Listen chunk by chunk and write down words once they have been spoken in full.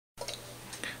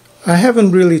I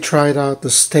haven't really tried out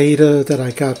the stator that I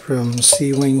got from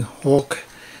Cwaynehawk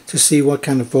to see what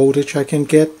kind of voltage I can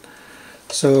get.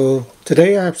 So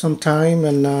today I have some time,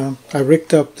 and I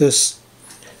rigged up this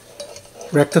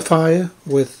rectifier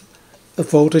with a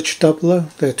voltage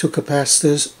doubler. There are two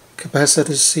capacitors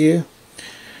here,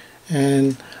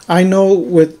 and I know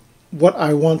with what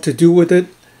I want to do with it,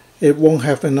 it won't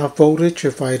have enough voltage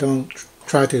if I don't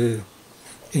try to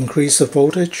increase the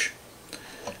voltage.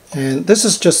 And this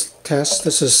is just test.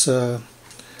 This is the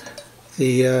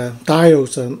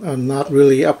diodes are not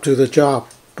really up to the job,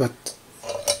 but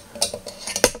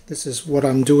this is what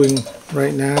I'm doing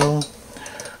right now.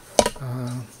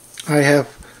 I have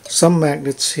some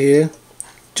magnets here,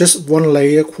 just one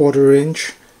layer, 1/4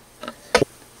 inch.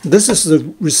 This is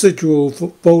the residual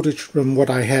voltage from what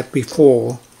I had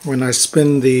before. When I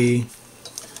spin the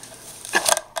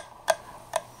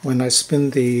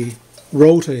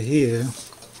rotor here,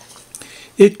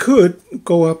 it could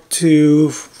go up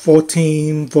to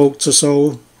 14 volts or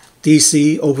so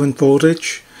DC open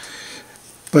voltage,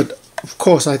 but of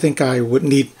course I think I would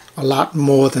need a lot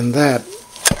more than that.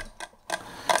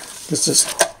 This is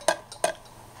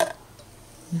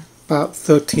about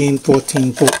 13,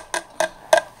 14 volts.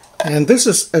 And this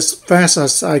is as fast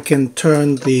as I can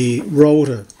turn the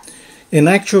rotor. In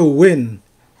actual wind,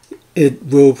 it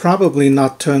will probably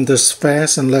not turn this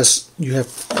fast unless you have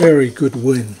very good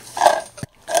wind.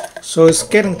 So it's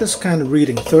getting this kind of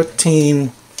reading,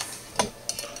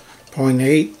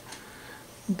 13.8.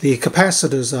 The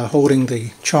capacitors are holding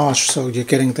the charge, so you're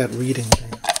getting that reading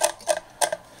there.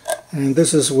 And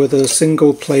this is with a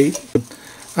single plate.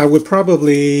 I would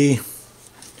probably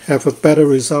have a better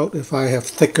result if I have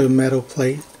thicker metal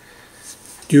plate,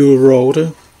 dual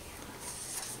rotor,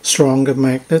 stronger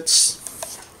magnets.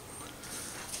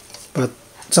 But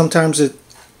sometimes it's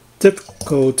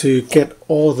difficult to get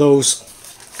all those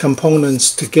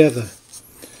components together.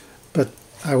 But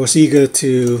I was eager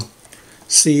to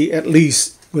see, at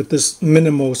least with this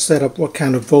minimal setup, what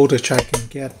kind of voltage I can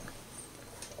get.